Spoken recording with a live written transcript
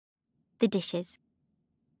The dishes.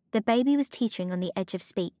 The baby was teetering on the edge of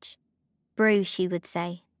speech. Brew, she would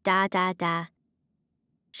say, da da da.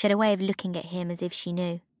 She had a way of looking at him as if she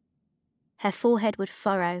knew. Her forehead would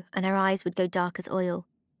furrow and her eyes would go dark as oil.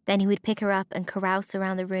 Then he would pick her up and carouse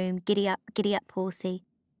around the room, giddy up, horsey,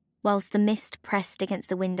 whilst the mist pressed against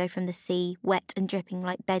the window from the sea, wet and dripping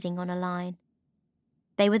like bedding on a line.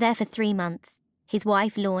 They were there for 3 months. His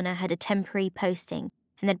wife, Lorna, had a temporary posting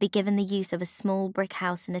and they'd be given the use of a small brick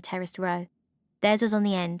house in a terraced row. Theirs was on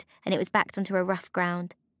the end, and it was backed onto a rough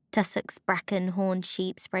ground. Tussocks, bracken, horned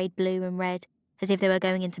sheep sprayed blue and red, as if they were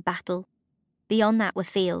going into battle. Beyond that were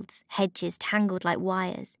fields, hedges tangled like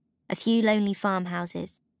wires, a few lonely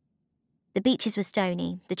farmhouses. The beaches were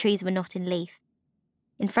stony, the trees were not in leaf.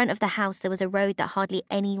 In front of the house there was a road that hardly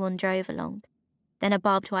anyone drove along, then a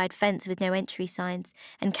barbed-wired fence with no entry signs,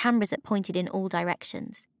 and cameras that pointed in all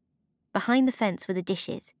directions. Behind the fence were the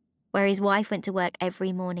dishes, where his wife went to work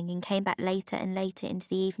every morning and came back later and later into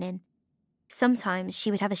the evening. Sometimes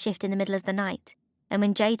she would have a shift in the middle of the night, and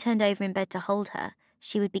when Jay turned over in bed to hold her,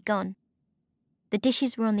 she would be gone. The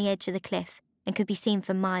dishes were on the edge of the cliff and could be seen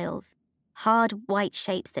for miles, hard white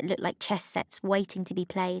shapes that looked like chess sets waiting to be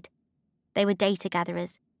played. They were data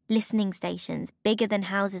gatherers, listening stations, bigger than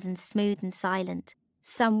houses and smooth and silent.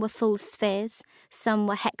 Some were full spheres, some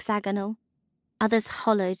were hexagonal, others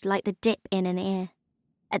hollowed like the dip in an ear.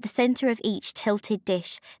 At the centre of each tilted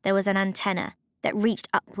dish there was an antenna that reached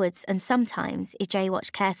upwards, and sometimes, if Jay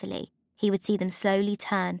watched carefully, he would see them slowly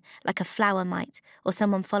turn like a flower might, or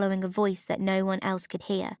someone following a voice that no one else could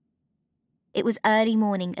hear. It was early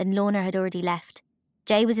morning and Lorna had already left.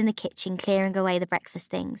 Jay was in the kitchen clearing away the breakfast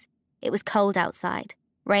things. It was cold outside.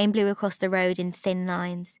 Rain blew across the road in thin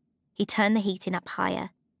lines. He turned the heating up higher.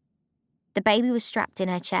 The baby was strapped in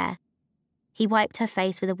her chair. He wiped her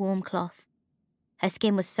face with a warm cloth. Her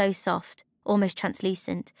skin was so soft, almost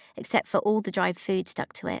translucent, except for all the dried food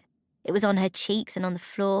stuck to it. It was on her cheeks and on the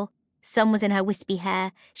floor. Some was in her wispy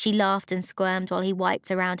hair. She laughed and squirmed while he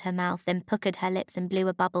wiped around her mouth, then puckered her lips and blew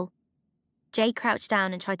a bubble. Jay crouched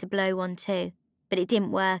down and tried to blow one too, but it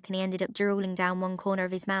didn't work and he ended up drooling down one corner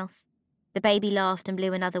of his mouth. The baby laughed and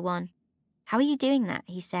blew another one. "How are you doing that?"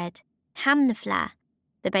 he said. "Ham the fla,"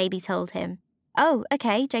 the baby told him. "Oh,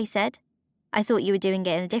 okay," Jay said. "I thought you were doing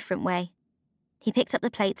it in a different way." He picked up the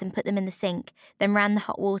plates and put them in the sink, then ran the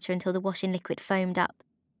hot water until the washing liquid foamed up.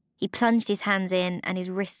 He plunged his hands in and his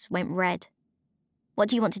wrists went red. "What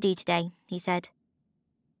do you want to do today?" he said.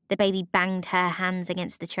 The baby banged her hands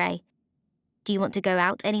against the tray. "Do you want to go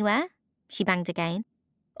out anywhere?" She banged again.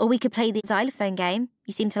 "Or we could play the xylophone game.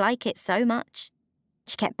 You seem to like it so much."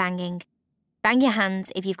 She kept banging. "Bang your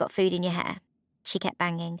hands if you've got food in your hair." She kept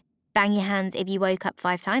banging. "Bang your hands if you woke up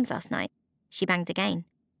 5 times last night." She banged again.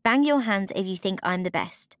 "Bang your hands if you think I'm the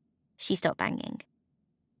best." She stopped banging.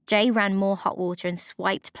 Jay ran more hot water and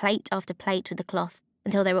swiped plate after plate with the cloth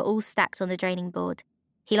until they were all stacked on the draining board.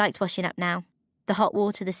 He liked washing up now. The hot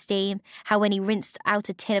water, the steam, how when he rinsed out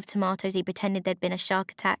a tin of tomatoes he pretended there'd been a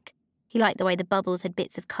shark attack. He liked the way the bubbles had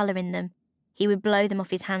bits of colour in them. He would blow them off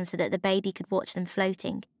his hands so that the baby could watch them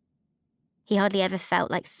floating. He hardly ever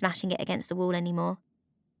felt like smashing it against the wall anymore.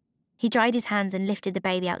 He dried his hands and lifted the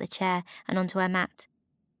baby out the chair and onto her mat.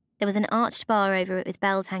 There was an arched bar over it with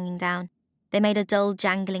bells hanging down. They made a dull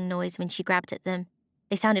jangling noise when she grabbed at them.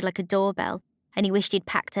 They sounded like a doorbell, and he wished he'd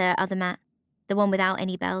packed her other mat, the one without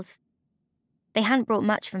any bells. They hadn't brought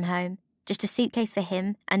much from home, just a suitcase for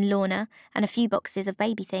him and Lorna and a few boxes of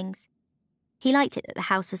baby things. He liked it that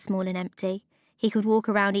the house was small and empty. He could walk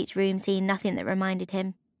around each room seeing nothing that reminded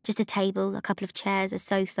him, just a table, a couple of chairs, a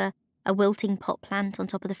sofa, a wilting pot plant on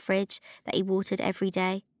top of the fridge that he watered every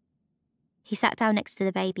day. He sat down next to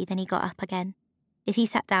the baby, then he got up again. If he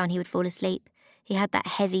sat down, he would fall asleep. He had that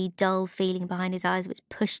heavy, dull feeling behind his eyes which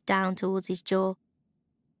pushed down towards his jaw.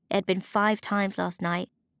 It had been 5 times last night.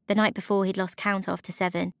 The night before, he'd lost count after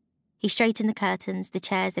 7. He straightened the curtains, the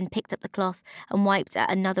chairs, then picked up the cloth and wiped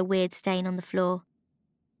at another weird stain on the floor.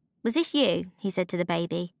 "Was this you?" he said to the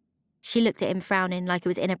baby. She looked at him frowning like it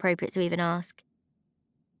was inappropriate to even ask.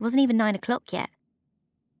 It wasn't even 9 o'clock yet.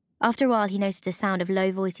 After a while, he noticed the sound of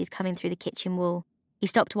low voices coming through the kitchen wall. He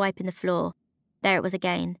stopped wiping the floor. There it was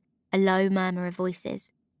again, a low murmur of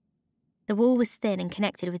voices. The wall was thin and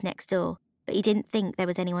connected with next door, but he didn't think there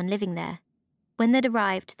was anyone living there. When they'd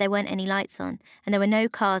arrived, there weren't any lights on, and there were no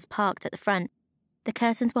cars parked at the front. The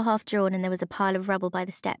curtains were half drawn and there was a pile of rubble by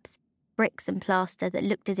the steps, bricks and plaster that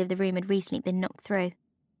looked as if the room had recently been knocked through.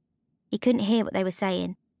 He couldn't hear what they were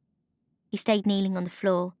saying. He stayed kneeling on the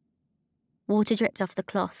floor. Water dripped off the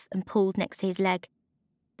cloth and pooled next to his leg.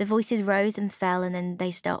 The voices rose and fell and then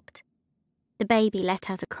they stopped. The baby let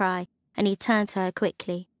out a cry, and he turned to her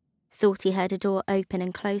quickly. thought he heard a door open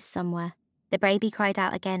and close somewhere. The baby cried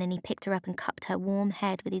out again and he picked her up and cupped her warm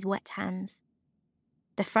head with his wet hands.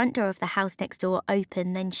 The front door of the house next door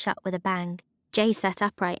opened, then shut with a bang. Jay sat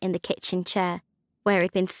upright in the kitchen chair, where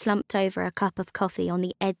he'd been slumped over a cup of coffee on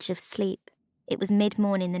the edge of sleep. It was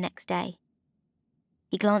mid-morning the next day.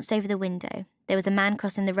 He glanced over the window. There was a man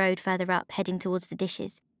crossing the road further up, heading towards the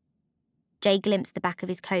dishes. Jay glimpsed the back of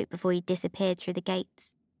his coat before he disappeared through the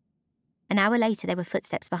gates. An hour later, there were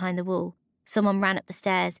footsteps behind the wall. Someone ran up the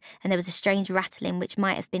stairs, and there was a strange rattling which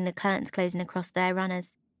might have been the curtains closing across their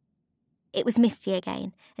runners. It was misty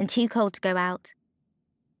again, and too cold to go out.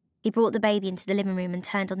 He brought the baby into the living room and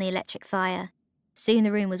turned on the electric fire. Soon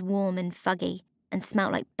the room was warm and fuggy, and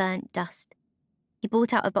smelt like burnt dust. He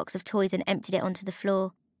brought out a box of toys and emptied it onto the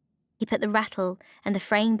floor. He put the rattle and the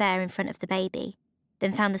fraying bear in front of the baby,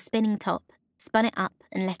 then found the spinning top, spun it up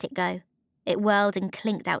and let it go. It whirled and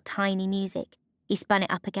clinked out tiny music. He spun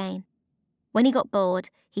it up again. When he got bored,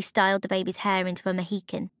 he styled the baby's hair into a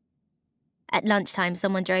Mohican. At lunchtime,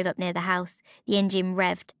 someone drove up near the house. The engine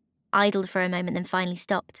revved, idled for a moment, then finally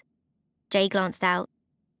stopped. Jay glanced out.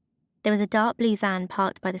 There was a dark blue van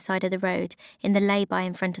parked by the side of the road in the lay-by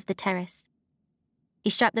in front of the terrace. He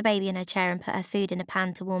strapped the baby in her chair and put her food in a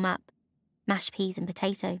pan to warm up. Mashed peas and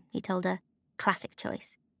potato, he told her. Classic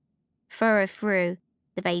choice. Furrow,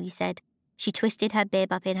 the baby said. She twisted her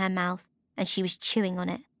bib up in her mouth, and she was chewing on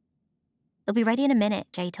it. It'll be ready in a minute,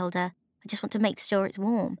 Jay told her. I just want to make sure it's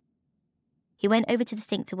warm. He went over to the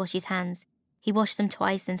sink to wash his hands. He washed them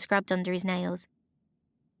twice and scrubbed under his nails.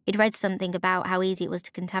 He'd read something about how easy it was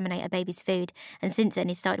to contaminate a baby's food, and since then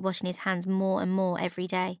he'd started washing his hands more and more every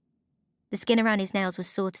day. The skin around his nails was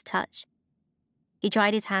sore to touch. He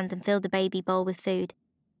dried his hands and filled the baby bowl with food.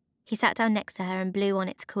 He sat down next to her and blew on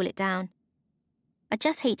it to cool it down. I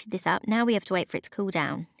just heated this up, now we have to wait for it to cool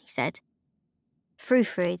down, he said.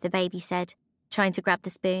 Frou-frou, the baby said, trying to grab the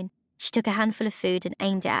spoon. She took a handful of food and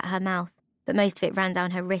aimed it at her mouth, but most of it ran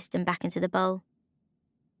down her wrist and back into the bowl.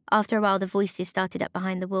 After a while, the voices started up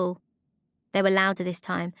behind the wall. They were louder this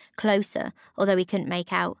time, closer, although he couldn't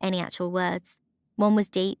make out any actual words. One was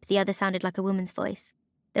deep, the other sounded like a woman's voice.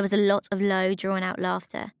 There was a lot of low, drawn-out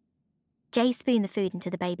laughter. Jay spooned the food into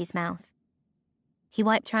the baby's mouth. He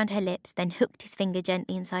wiped around her lips, then hooked his finger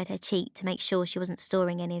gently inside her cheek to make sure she wasn't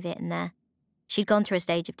storing any of it in there. She'd gone through a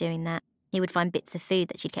stage of doing that. He would find bits of food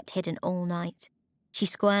that she'd kept hidden all night. She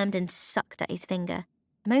squirmed and sucked at his finger.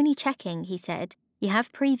 I'm only checking, he said. You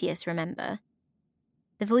have previous, remember?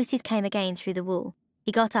 The voices came again through the wall.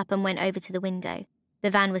 He got up and went over to the window.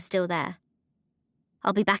 The van was still there.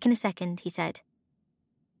 I'll be back in a second, he said.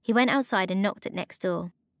 He went outside and knocked at next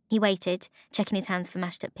door. He waited, checking his hands for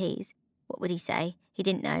mashed up peas. What would he say? He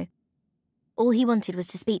didn't know. All he wanted was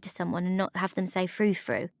to speak to someone and not have them say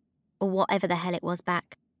frou-frou, or whatever the hell it was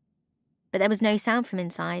back. But there was no sound from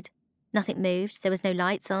inside. Nothing moved, there was no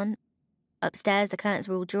lights on. Upstairs, the curtains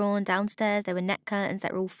were all drawn. Downstairs, there were net curtains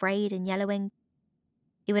that were all frayed and yellowing.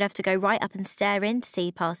 He would have to go right up and stare in to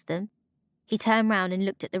see past them. He turned round and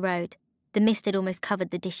looked at the road. The mist had almost covered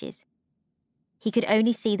the dishes. He could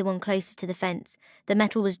only see the one closest to the fence. The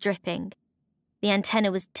metal was dripping. The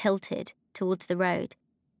antenna was tilted towards the road.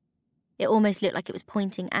 It almost looked like it was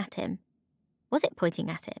pointing at him. Was it pointing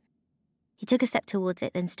at him? He took a step towards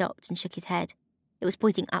it, then stopped and shook his head. It was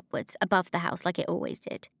pointing upwards, above the house, like it always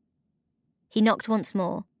did. He knocked once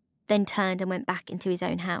more, then turned and went back into his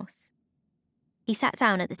own house. He sat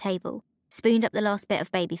down at the table, spooned up the last bit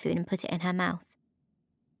of baby food and put it in her mouth.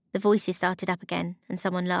 The voices started up again, and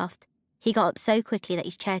someone laughed. He got up so quickly that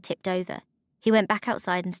his chair tipped over. He went back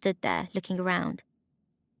outside and stood there, looking around.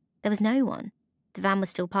 There was no one. The van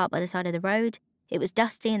was still parked by the side of the road. It was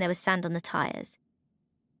dusty and there was sand on the tyres.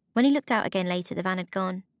 When he looked out again later, the van had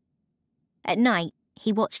gone. At night,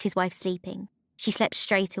 he watched his wife sleeping. She slept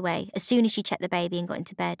straight away, as soon as she checked the baby and got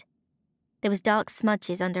into bed. There was dark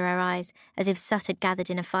smudges under her eyes, as if soot had gathered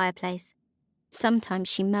in a fireplace. Sometimes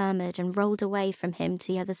she murmured and rolled away from him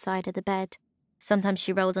to the other side of the bed. Sometimes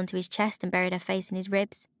she rolled onto his chest and buried her face in his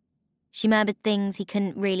ribs. She murmured things he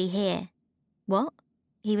couldn't really hear. What?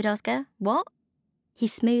 He would ask her. What? He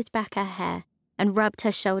smoothed back her hair and rubbed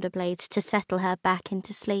her shoulder blades to settle her back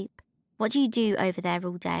into sleep. What do you do over there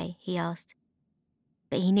all day? He asked.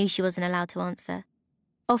 But he knew she wasn't allowed to answer.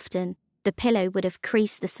 Often, the pillow would have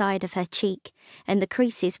creased the side of her cheek, and the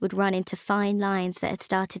creases would run into fine lines that had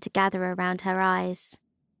started to gather around her eyes.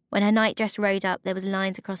 When her nightdress rode up, there was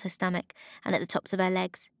lines across her stomach and at the tops of her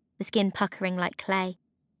legs, the skin puckering like clay.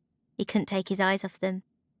 He couldn't take his eyes off them.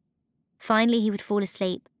 Finally, he would fall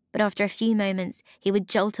asleep, but after a few moments, he would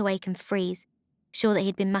jolt awake and freeze, sure that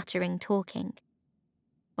he'd been muttering, talking.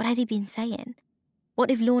 What had he been saying? What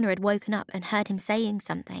if Lorna had woken up and heard him saying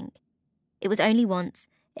something? It was only once.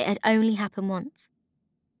 It had only happened once.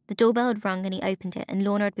 The doorbell had rung and he opened it, and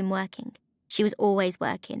Lorna had been working. She was always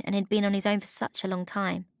working and had been on his own for such a long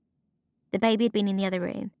time. The baby had been in the other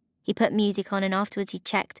room. He put music on and afterwards he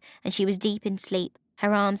checked, and she was deep in sleep,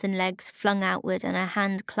 her arms and legs flung outward and her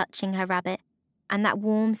hand clutching her rabbit, and that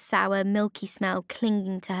warm, sour, milky smell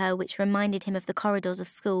clinging to her which reminded him of the corridors of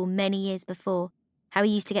school many years before, how he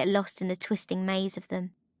used to get lost in the twisting maze of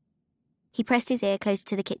them. He pressed his ear close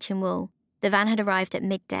to the kitchen wall. The van had arrived at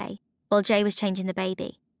midday, while Jay was changing the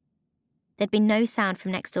baby. There'd been no sound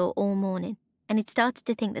from next door all morning, and he'd started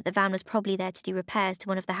to think that the van was probably there to do repairs to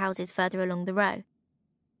one of the houses further along the row.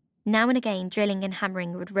 Now and again, drilling and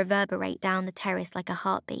hammering would reverberate down the terrace like a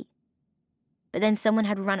heartbeat. But then someone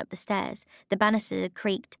had run up the stairs, the banisters had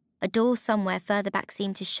creaked, a door somewhere further back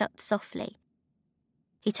seemed to shut softly.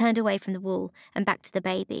 He turned away from the wall and back to the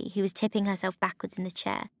baby, who was tipping herself backwards in the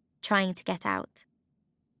chair, trying to get out.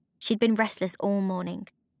 She'd been restless all morning,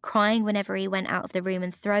 crying whenever he went out of the room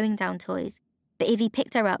and throwing down toys, but if he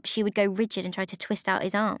picked her up, she would go rigid and try to twist out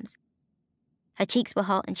his arms. Her cheeks were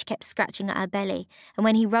hot and she kept scratching at her belly, and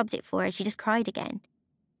when he rubbed it for her, she just cried again.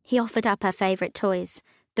 He offered up her favourite toys,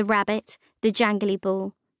 the rabbit, the jangly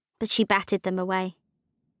ball, but she batted them away.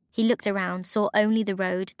 He looked around, saw only the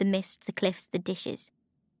road, the mist, the cliffs, the dishes.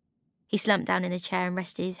 He slumped down in the chair and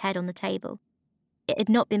rested his head on the table. It had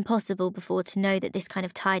not been possible before to know that this kind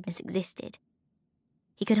of tiredness existed.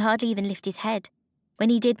 He could hardly even lift his head. When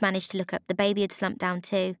he did manage to look up, the baby had slumped down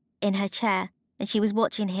too, in her chair, and she was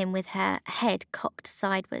watching him with her head cocked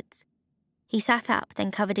sidewards. He sat up,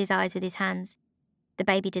 then covered his eyes with his hands. The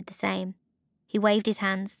baby did the same. He waved his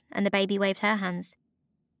hands, and the baby waved her hands.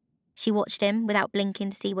 She watched him without blinking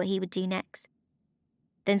to see what he would do next.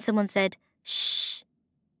 Then someone said, "Shh,"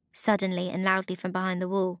 suddenly and loudly from behind the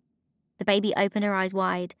wall. The baby opened her eyes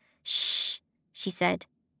wide. "Shh," she said.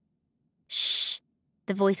 "Shh,"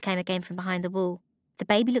 the voice came again from behind the wall. The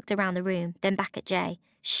baby looked around the room, then back at Jay.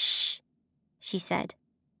 "Shh," she said.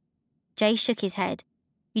 Jay shook his head.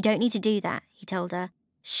 "You don't need to do that," he told her.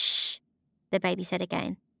 "Shh," the baby said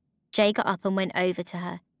again. Jay got up and went over to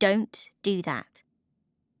her. "Don't do that."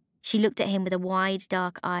 She looked at him with her wide,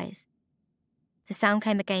 dark eyes. The sound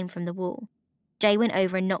came again from the wall. Jay went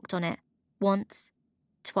over and knocked on it. Once,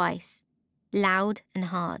 twice, loud and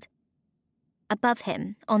hard. Above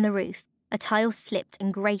him, on the roof, a tile slipped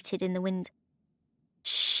and grated in the wind.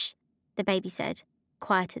 "Shh," the baby said,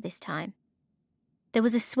 quieter this time. There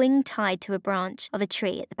was a swing tied to a branch of a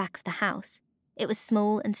tree at the back of the house. It was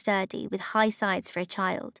small and sturdy, with high sides for a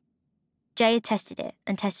child. Jay had tested it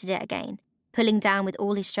and tested it again, pulling down with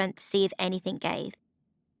all his strength to see if anything gave.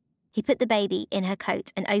 He put the baby in her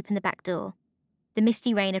coat and opened the back door. The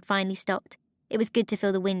misty rain had finally stopped. It was good to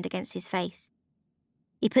feel the wind against his face.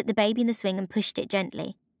 He put the baby in the swing and pushed it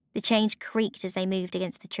gently. The chains creaked as they moved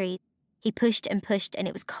against the tree. He pushed, and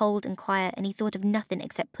it was cold and quiet, and he thought of nothing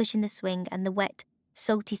except pushing the swing and the wet,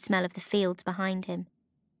 salty smell of the fields behind him.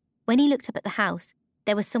 When he looked up at the house,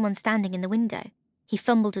 there was someone standing in the window. He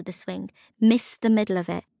fumbled with the swing, missed the middle of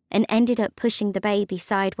it, and ended up pushing the baby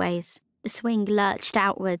sideways. The swing lurched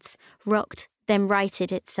outwards, rocked, then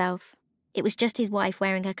righted itself. It was just his wife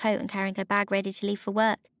wearing her coat and carrying her bag ready to leave for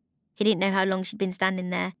work. He didn't know how long she'd been standing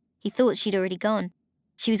there. He thought she'd already gone.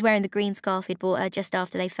 She was wearing the green scarf he'd bought her just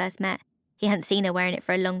after they first met. He hadn't seen her wearing it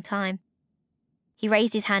for a long time. He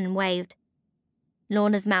raised his hand and waved.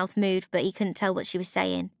 Lorna's mouth moved, but he couldn't tell what she was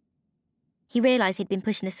saying. He realised he'd been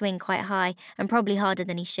pushing the swing quite high, and probably harder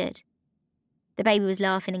than he should. The baby was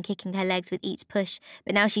laughing and kicking her legs with each push,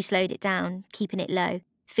 but now she slowed it down, keeping it low,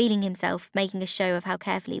 feeling himself, making a show of how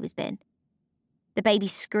careful he was being. The baby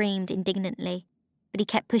screamed indignantly, but he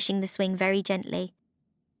kept pushing the swing very gently.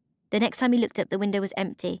 The next time he looked up, the window was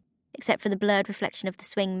empty, except for the blurred reflection of the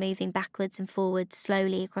swing moving backwards and forwards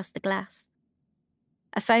slowly across the glass.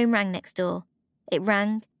 A phone rang next door. It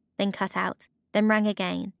rang, then cut out, then rang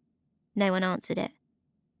again. No one answered it.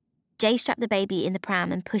 Jay strapped the baby in the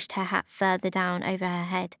pram and pushed her hat further down over her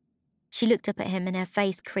head. She looked up at him and her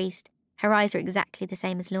face creased. Her eyes were exactly the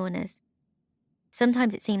same as Lorna's.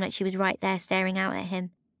 Sometimes it seemed like she was right there staring out at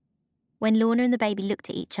him. When Lorna and the baby looked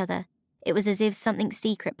at each other, it was as if something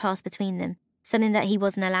secret passed between them, something that he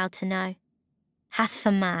wasn't allowed to know.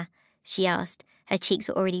 "Hathama," she asked. Her cheeks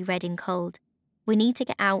were already red and cold. "We need to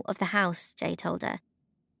get out of the house," Jay told her.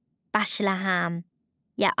 "Bashlaham.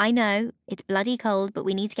 Yeah, I know, it's bloody cold, but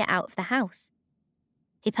we need to get out of the house."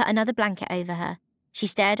 He put another blanket over her. She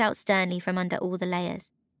stared out sternly from under all the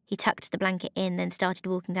layers. He tucked the blanket in, then started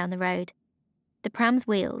walking down the road. The pram's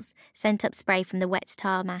wheels sent up spray from the wet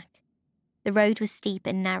tarmac. The road was steep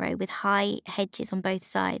and narrow, with high hedges on both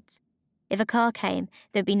sides. If a car came,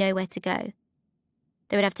 there would be nowhere to go.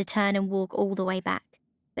 They would have to turn and walk all the way back,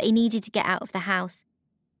 but he needed to get out of the house.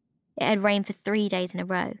 It had rained for 3 days in a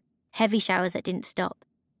row, heavy showers that didn't stop.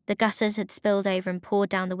 The gutters had spilled over and poured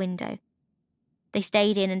down the window. They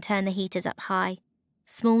stayed in and turned the heaters up high.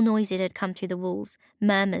 Small noises had come through the walls,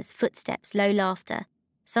 murmurs, footsteps, low laughter.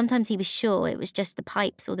 Sometimes he was sure it was just the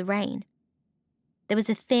pipes or the rain. There was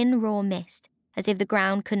a thin, raw mist, as if the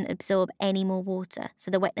ground couldn't absorb any more water, so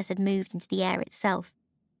the wetness had moved into the air itself.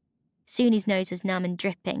 Soon his nose was numb and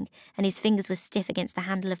dripping, and his fingers were stiff against the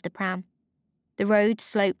handle of the pram. The road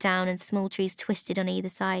sloped down and small trees twisted on either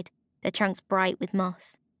side, their trunks bright with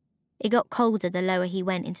moss. It got colder the lower he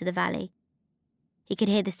went into the valley. He could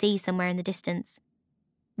hear the sea somewhere in the distance.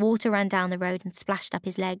 Water ran down the road and splashed up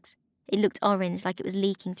his legs. It looked orange, like it was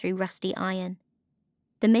leaking through rusty iron.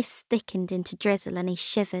 The mist thickened into drizzle and he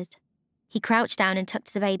shivered. He crouched down and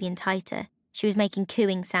tucked the baby in tighter. She was making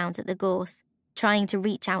cooing sounds at the gorse, trying to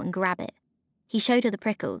reach out and grab it. He showed her the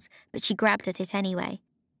prickles, but she grabbed at it anyway.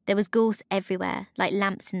 There was gorse everywhere, like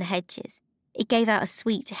lamps in the hedges. It gave out a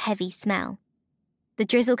sweet, heavy smell. The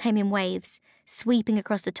drizzle came in waves, sweeping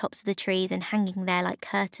across the tops of the trees and hanging there like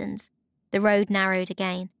curtains. The road narrowed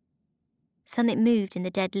again. Something moved in the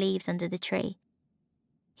dead leaves under the tree.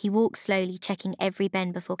 He walked slowly, checking every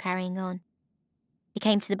bend before carrying on. He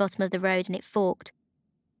came to the bottom of the road and it forked.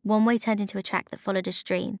 One way turned into a track that followed a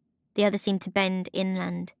stream. The other seemed to bend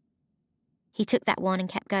inland. He took that one and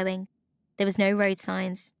kept going. There was no road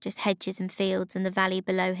signs, just hedges and fields and the valley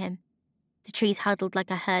below him. The trees huddled like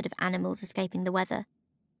a herd of animals escaping the weather.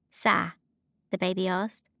 "Sa?" the baby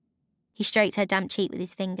asked. He stroked her damp cheek with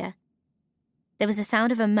his finger. There was the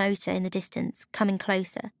sound of a motor in the distance, coming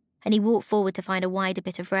closer, and he walked forward to find a wider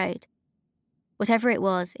bit of road. Whatever it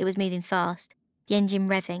was moving fast, the engine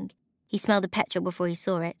revving. He smelled the petrol before he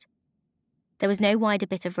saw it. There was no wider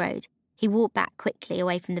bit of road. He walked back quickly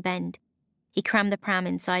away from the bend. He crammed the pram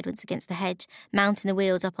in sideways against the hedge, mounting the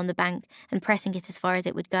wheels up on the bank and pressing it as far as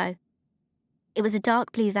it would go. It was a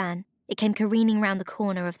dark blue van. It came careening round the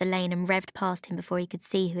corner of the lane and revved past him before he could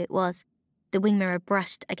see who it was. The wing mirror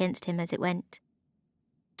brushed against him as it went.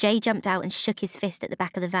 Jay jumped out and shook his fist at the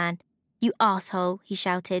back of the van. "You arsehole," he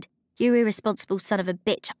shouted. "You irresponsible son of a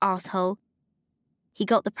bitch, arsehole." He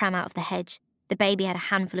got the pram out of the hedge. The baby had a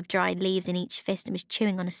handful of dried leaves in each fist and was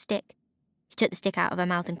chewing on a stick. He took the stick out of her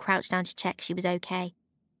mouth and crouched down to check she was okay.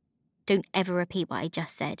 "Don't ever repeat what I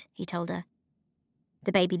just said," he told her.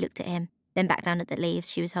 The baby looked at him, then back down at the leaves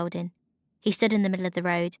she was holding. He stood in the middle of the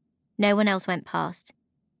road. No one else went past.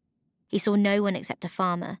 He saw no one except a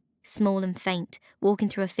farmer, small and faint, walking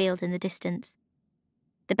through a field in the distance.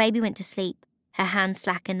 The baby went to sleep. Her hands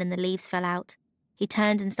slackened and the leaves fell out. He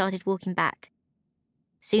turned and started walking back.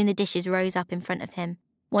 Soon the dishes rose up in front of him.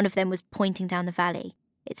 One of them was pointing down the valley.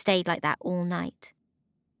 It stayed like that all night.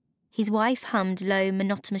 His wife hummed low,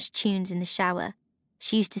 monotonous tunes in the shower.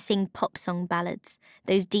 She used to sing pop song ballads,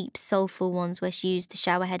 those deep, soulful ones where she used the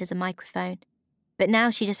shower head as a microphone. But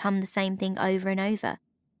now she just hummed the same thing over and over,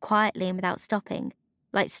 quietly and without stopping,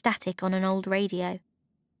 like static on an old radio.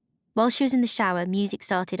 While she was in the shower, music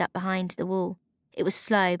started up behind the wall. It was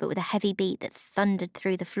slow, but with a heavy beat that thundered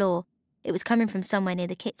through the floor. It was coming from somewhere near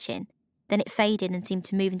the kitchen. Then it faded and seemed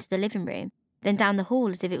to move into the living room, then down the hall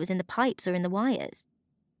as if it was in the pipes or in the wires.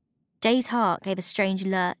 Jay's heart gave a strange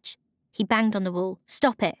lurch. He banged on the wall.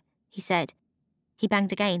 "Stop it," he said. He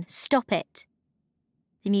banged again. "Stop it."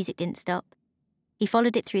 The music didn't stop. He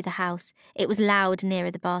followed it through the house. It was loud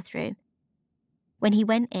nearer the bathroom. When he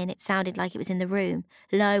went in, it sounded like it was in the room,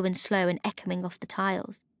 low and slow and echoing off the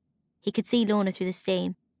tiles. He could see Lorna through the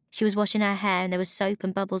steam. She was washing her hair and there was soap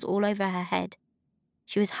and bubbles all over her head.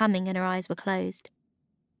 She was humming and her eyes were closed.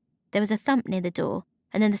 There was a thump near the door,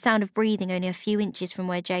 and then the sound of breathing only a few inches from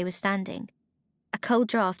where Jay was standing. A cold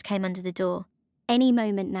draft came under the door. Any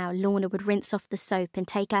moment now, Lorna would rinse off the soap and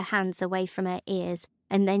take her hands away from her ears,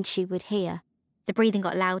 and then she would hear. The breathing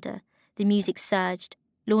got louder. The music surged.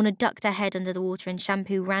 Lorna ducked her head under the water and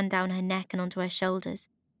shampoo ran down her neck and onto her shoulders.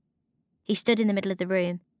 He stood in the middle of the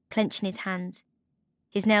room, clenching his hands.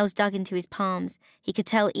 His nails dug into his palms. He could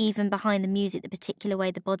tell even behind the music the particular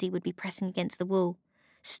way the body would be pressing against the wall.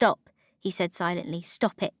 "Stop," he said silently.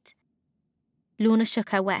 "Stop it." Lorna shook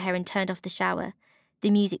her wet hair and turned off the shower.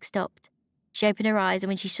 The music stopped. She opened her eyes, and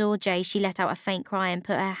when she saw Jay, she let out a faint cry and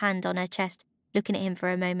put her hand on her chest, looking at him for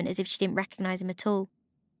a moment as if she didn't recognise him at all.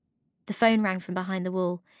 The phone rang from behind the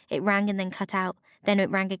wall. It rang and then cut out. Then it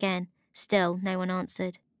rang again. Still, no one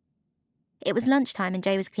answered. It was lunchtime and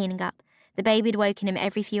Jay was cleaning up. The baby had woken him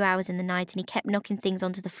every few hours in the night and he kept knocking things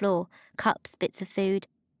onto the floor, cups, bits of food.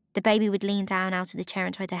 The baby would lean down out of the chair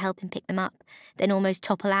and try to help him pick them up, then almost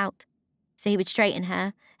topple out. So he would straighten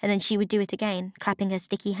her, and then she would do it again, clapping her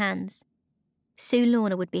sticky hands. Soon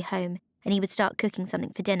Lorna would be home, and he would start cooking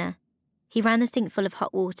something for dinner. He ran the sink full of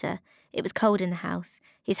hot water. It was cold in the house.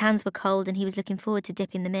 His hands were cold, and he was looking forward to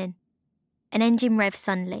dipping them in. An engine revved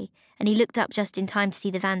suddenly, and he looked up just in time to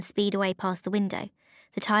see the van speed away past the window.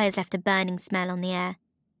 The tyres left a burning smell on the air.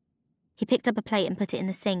 He picked up a plate and put it in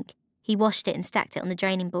the sink. He washed it and stacked it on the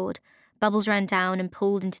draining board. Bubbles ran down and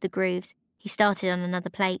pooled into the grooves. He started on another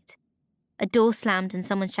plate. A door slammed and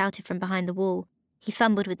someone shouted from behind the wall. He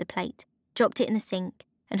fumbled with the plate, dropped it in the sink,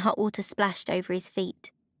 and hot water splashed over his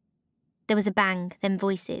feet. There was a bang, then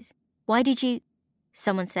voices. "Why did you—"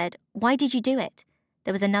 Someone said, "Why did you do it?"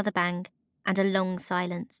 There was another bang, and a long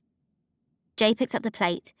silence. Jay picked up the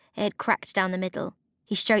plate. It had cracked down the middle.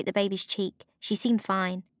 He stroked the baby's cheek. She seemed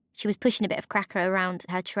fine. She was pushing a bit of cracker around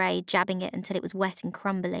her tray, jabbing it until it was wet and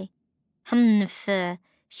crumbly. "Fur,"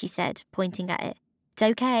 she said, pointing at it. "It's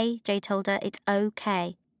okay," Jay told her. "It's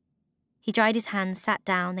okay." He dried his hands, sat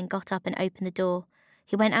down, then got up and opened the door.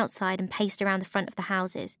 He went outside and paced around the front of the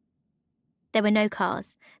houses. There were no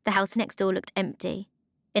cars. The house next door looked empty.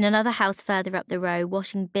 In another house further up the row,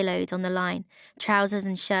 washing billowed on the line, trousers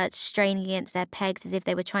and shirts straining against their pegs as if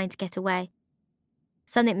they were trying to get away.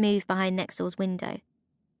 Something moved behind next door's window.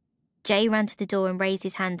 Jay ran to the door and raised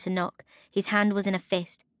his hand to knock. His hand was in a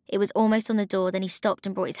fist. It was almost on the door, then he stopped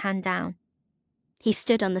and brought his hand down. He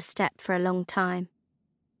stood on the step for a long time.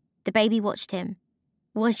 The baby watched him.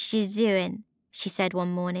 "What's you doing?" she said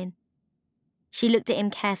one morning. She looked at him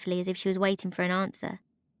carefully as if she was waiting for an answer.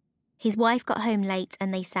 His wife got home late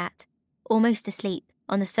and they sat, almost asleep,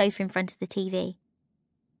 on the sofa in front of the TV.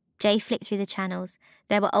 Jay flicked through the channels.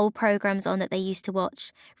 There were old programmes on that they used to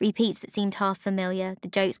watch, repeats that seemed half familiar, the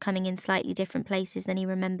jokes coming in slightly different places than he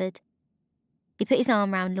remembered. He put his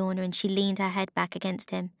arm round Lorna and she leaned her head back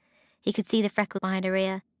against him. He could see the freckle behind her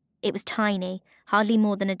ear. It was tiny, hardly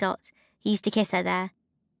more than a dot. He used to kiss her there.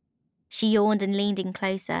 She yawned and leaned in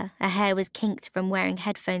closer. Her hair was kinked from wearing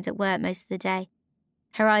headphones at work most of the day.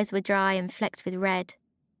 Her eyes were dry and flecked with red.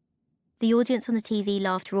 The audience on the TV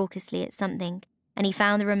laughed raucously at something, and he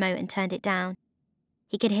found the remote and turned it down.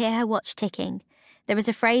 He could hear her watch ticking. There was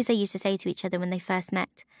a phrase they used to say to each other when they first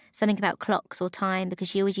met, something about clocks or time because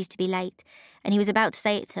she always used to be late, and he was about to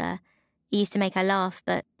say it to her. He used to make her laugh,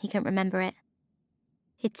 but he couldn't remember it.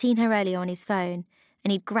 He'd seen her earlier on his phone,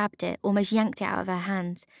 and he'd grabbed it, almost yanked it out of her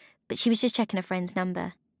hands, but she was just checking a friend's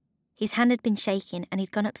number. His hand had been shaking, and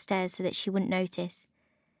he'd gone upstairs so that she wouldn't notice.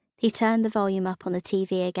 He turned the volume up on the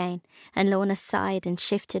TV again, and Lorna sighed and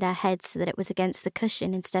shifted her head so that it was against the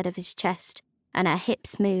cushion instead of his chest, and her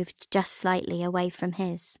hips moved just slightly away from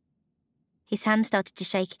his. His hand started to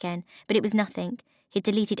shake again, but it was nothing. He'd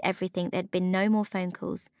deleted everything. There had been no more phone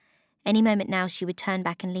calls. Any moment now she would turn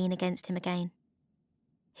back and lean against him again.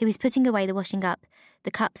 He was putting away the washing up,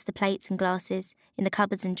 the cups, the plates and glasses, in the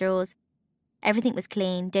cupboards and drawers. Everything was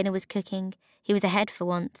clean, dinner was cooking. He was ahead for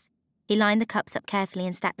once. He lined the cups up carefully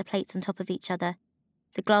and stacked the plates on top of each other.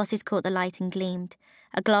 The glasses caught the light and gleamed.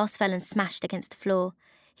 A glass fell and smashed against the floor.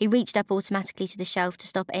 He reached up automatically to the shelf to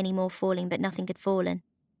stop any more falling, but nothing had fallen.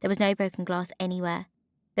 There was no broken glass anywhere.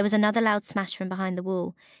 There was another loud smash from behind the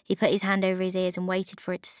wall. He put his hand over his ears and waited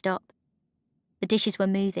for it to stop. The dishes were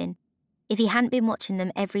moving. If he hadn't been watching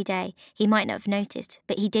them every day, he might not have noticed,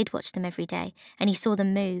 but he did watch them every day, and he saw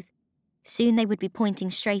them move. Soon they would be pointing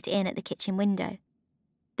straight in at the kitchen window.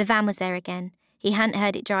 The van was there again. He hadn't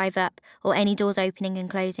heard it drive up, or any doors opening and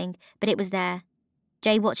closing, but it was there.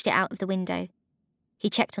 Jay watched it out of the window. He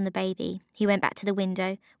checked on the baby. He went back to the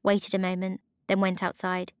window, waited a moment, then went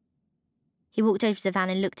outside. He walked over to the van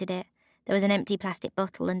and looked at it. There was an empty plastic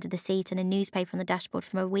bottle under the seat and a newspaper on the dashboard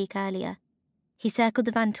from a week earlier. He circled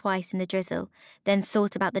the van twice in the drizzle, then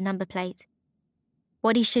thought about the number plate.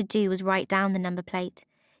 What he should do was write down the number plate.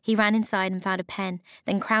 He ran inside and found a pen,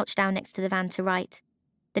 then crouched down next to the van to write.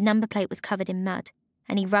 The number plate was covered in mud,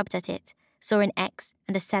 and he rubbed at it, saw an X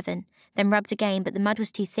and a 7, then rubbed again, but the mud was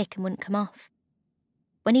too thick and wouldn't come off.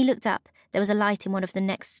 When he looked up, there was a light in one of the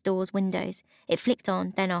next door's windows. It flicked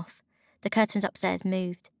on, then off. The curtains upstairs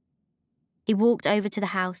moved. He walked over to the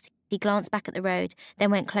house. He glanced back at the road,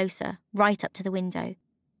 then went closer, right up to the window.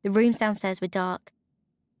 The rooms downstairs were dark.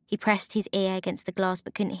 He pressed his ear against the glass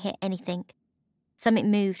but couldn't hear anything. Something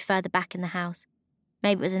moved further back in the house.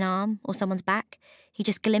 Maybe it was an arm or someone's back. He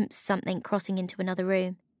just glimpsed something crossing into another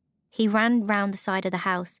room. He ran round the side of the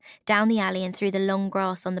house, down the alley and through the long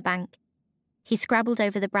grass on the bank. He scrabbled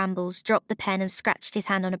over the brambles, dropped the pen and scratched his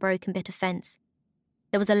hand on a broken bit of fence.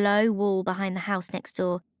 There was a low wall behind the house next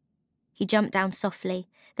door. He jumped down softly.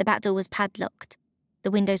 The back door was padlocked.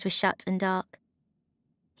 The windows were shut and dark.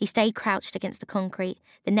 He stayed crouched against the concrete,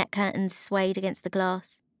 the net curtains swayed against the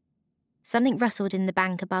glass. Something rustled in the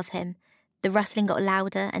bank above him. The rustling got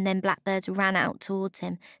louder, and then blackbirds ran out towards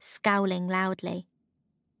him, scowling loudly.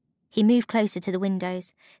 He moved closer to the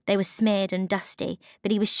windows. They were smeared and dusty,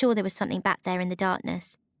 but he was sure there was something back there in the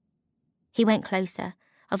darkness. He went closer.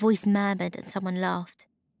 A voice murmured and someone laughed.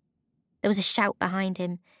 There was a shout behind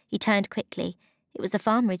him. He turned quickly. It was the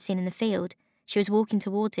farmer he'd seen in the field. She was walking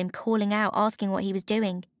towards him, calling out, asking what he was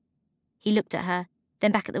doing. He looked at her,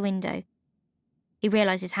 then back at the window. He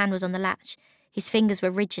realised his hand was on the latch. His fingers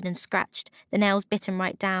were rigid and scratched, the nails bitten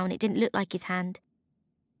right down. It didn't look like his hand.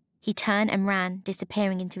 He turned and ran,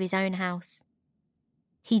 disappearing into his own house.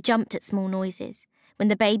 He jumped at small noises. When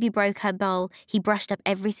the baby broke her bowl, he brushed up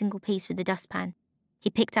every single piece with the dustpan. He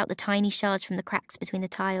picked out the tiny shards from the cracks between the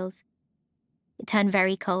tiles. It turned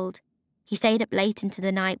very cold. He stayed up late into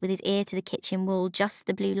the night with his ear to the kitchen wall, just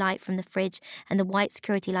the blue light from the fridge and the white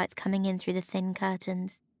security lights coming in through the thin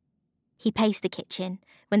curtains. He paced the kitchen.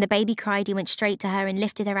 When the baby cried, he went straight to her and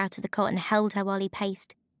lifted her out of the cot and held her while he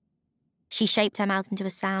paced. She shaped her mouth into a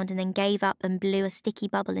sound and then gave up and blew a sticky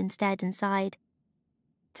bubble instead and sighed.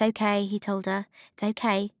 "It's okay," he told her. "It's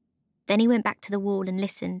okay." Then he went back to the wall and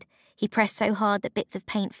listened. He pressed so hard that bits of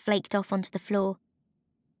paint flaked off onto the floor.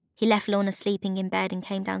 He left Lorna sleeping in bed and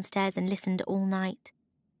came downstairs and listened all night.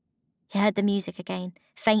 He heard the music again,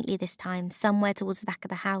 faintly this time, somewhere towards the back of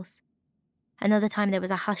the house. Another time there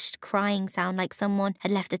was a hushed crying sound like someone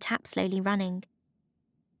had left a tap slowly running.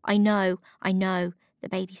 I know," the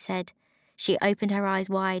baby said. She opened her eyes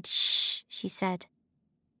wide. "Shh," she said.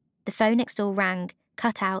 The phone next door rang,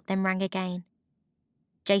 cut out, then rang again.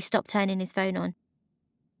 Jay stopped turning his phone on.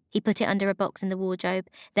 He put it under a box in the wardrobe,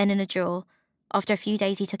 then in a drawer. After a few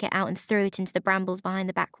days he took it out and threw it into the brambles behind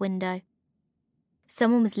the back window.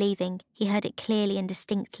 Someone was leaving. He heard it clearly and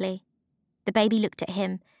distinctly. The baby looked at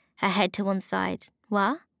him, her head to one side.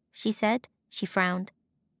 "What?" she said. She frowned.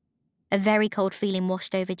 A very cold feeling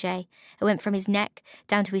washed over Jay. It went from his neck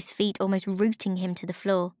down to his feet, almost rooting him to the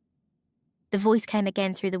floor. The voice came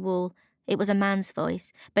again through the wall. It was a man's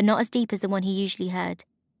voice, but not as deep as the one he usually heard.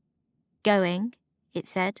 "Going," it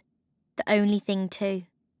said. "The only thing too."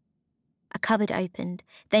 A cupboard opened,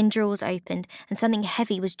 then drawers opened, and something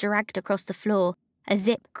heavy was dragged across the floor. A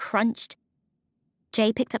zip crunched.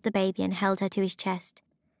 Jay picked up the baby and held her to his chest.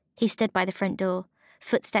 He stood by the front door.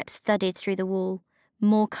 Footsteps thudded through the wall.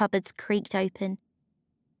 More cupboards creaked open.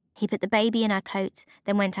 He put the baby in her coat,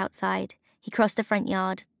 then went outside. He crossed the front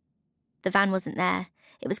yard. The van wasn't there.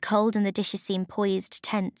 It was cold and the dishes seemed poised,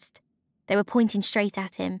 tensed. They were pointing straight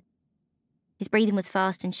at him. His breathing was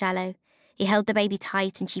fast and shallow. He held the baby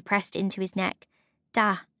tight and she pressed into his neck.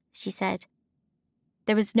 "Da," she said.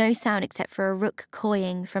 There was no sound except for a rook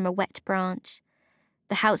cawing from a wet branch.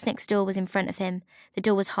 The house next door was in front of him. The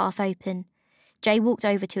door was half open. Jay walked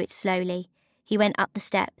over to it slowly. He went up the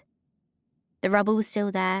step. The rubble was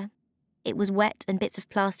still there. It was wet and bits of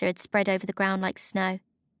plaster had spread over the ground like snow.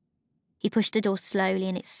 He pushed the door slowly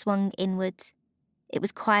and it swung inwards. It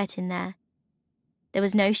was quiet in there. There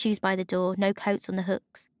was no shoes by the door, no coats on the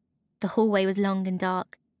hooks. The hallway was long and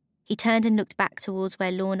dark. He turned and looked back towards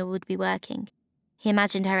where Lorna would be working. He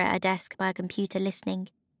imagined her at her desk by a computer listening.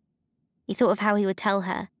 He thought of how he would tell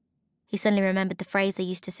her. He suddenly remembered the phrase they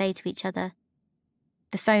used to say to each other.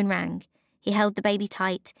 The phone rang. He held the baby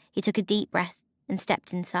tight. He took a deep breath and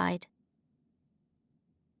stepped inside.